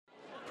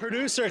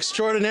Producer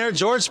extraordinaire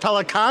George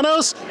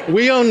Pelecanos.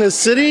 We own the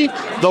city.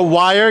 The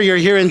Wire. You're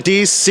here in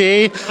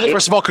D.C.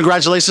 First of all,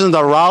 congratulations on the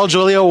Raul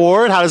Julia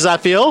Award. How does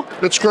that feel?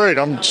 It's great.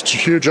 It's a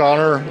huge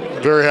honor.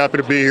 Very happy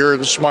to be here.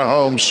 This is my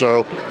home, so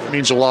it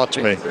means a lot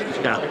to me.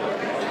 Yeah.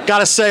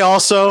 Gotta say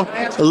also,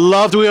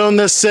 loved We Own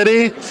This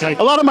City.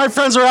 A lot of my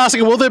friends are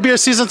asking, will there be a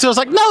season 2? I was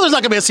like, no, there's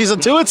not gonna be a season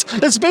 2.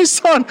 It's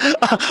based on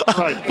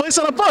based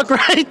on a book,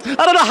 right?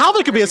 I don't know how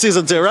there could be a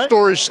season 2, right?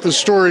 The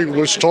story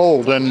was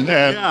told, and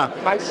that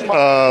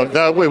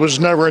it was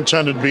never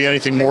intended to be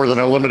anything more than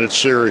a limited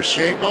series.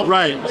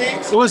 Right.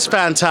 It was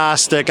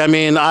fantastic. I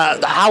mean,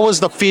 how was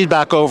the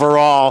feedback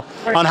overall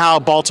on how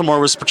Baltimore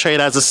was portrayed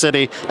as a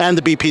city and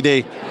the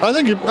BPD?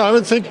 I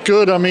would think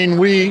good. I mean,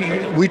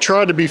 we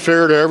tried to be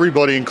fair to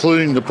everybody,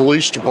 including the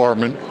police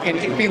department.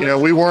 You know,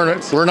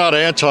 we're not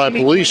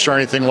anti-police or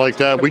anything like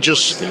that.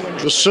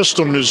 The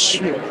system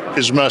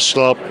is messed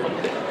up,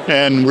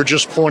 and we're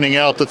just pointing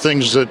out the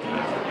things that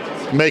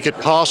make it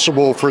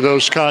possible for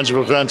those kinds of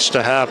events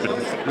to happen.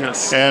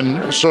 Yes.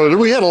 And so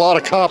we had a lot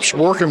of cops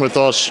working with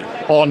us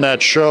on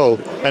that show,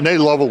 and they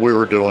love what we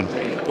were doing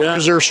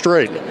because they're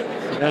straight.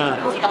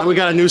 Yeah. And we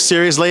got a new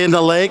series, Lay in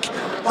the Lake.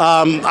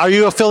 Are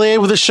you affiliated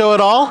with the show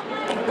at all?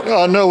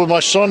 No, but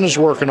my son is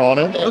working on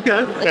it.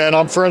 Okay. And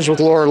I'm friends with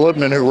Laura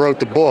Liebman, who wrote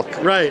the book.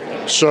 Right.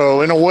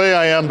 So in a way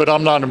I am, but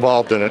I'm not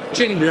involved in it.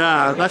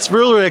 Yeah, that's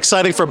really, really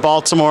exciting for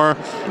Baltimore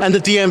and the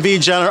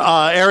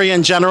DMV area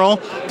in general.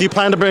 Do you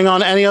plan to bring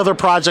on any other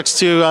projects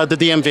to the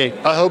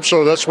DMV? I hope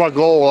so. That's my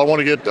goal. I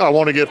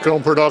want to get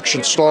film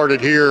production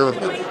started here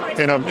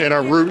in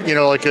a route,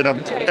 like in a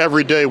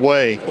everyday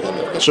way,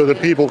 so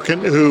that people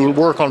who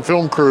work on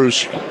film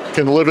crews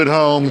can live at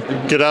home,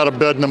 get out of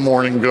bed in the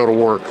morning, and go to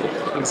work.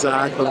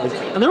 Exactly.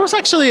 And there was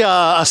actually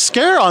a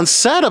scare on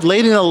set of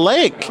Lady in the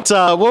Lake.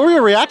 What were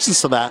your reactions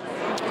to that?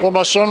 Well,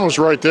 my son was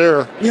right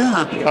there.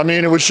 Yeah. I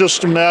mean, it was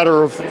just a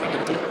matter of,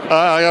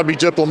 I gotta be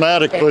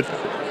diplomatic, but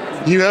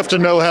you have to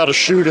know how to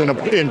shoot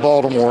in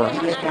Baltimore.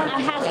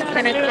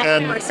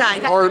 And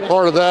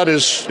part of that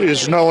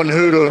is knowing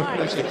who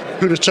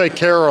to take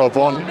care of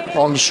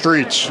on the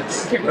streets.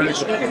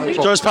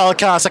 George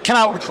Pelecanos, I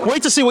cannot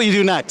wait to see what you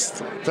do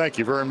next. Thank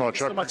you very much.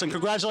 So much, and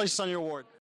congratulations on your award.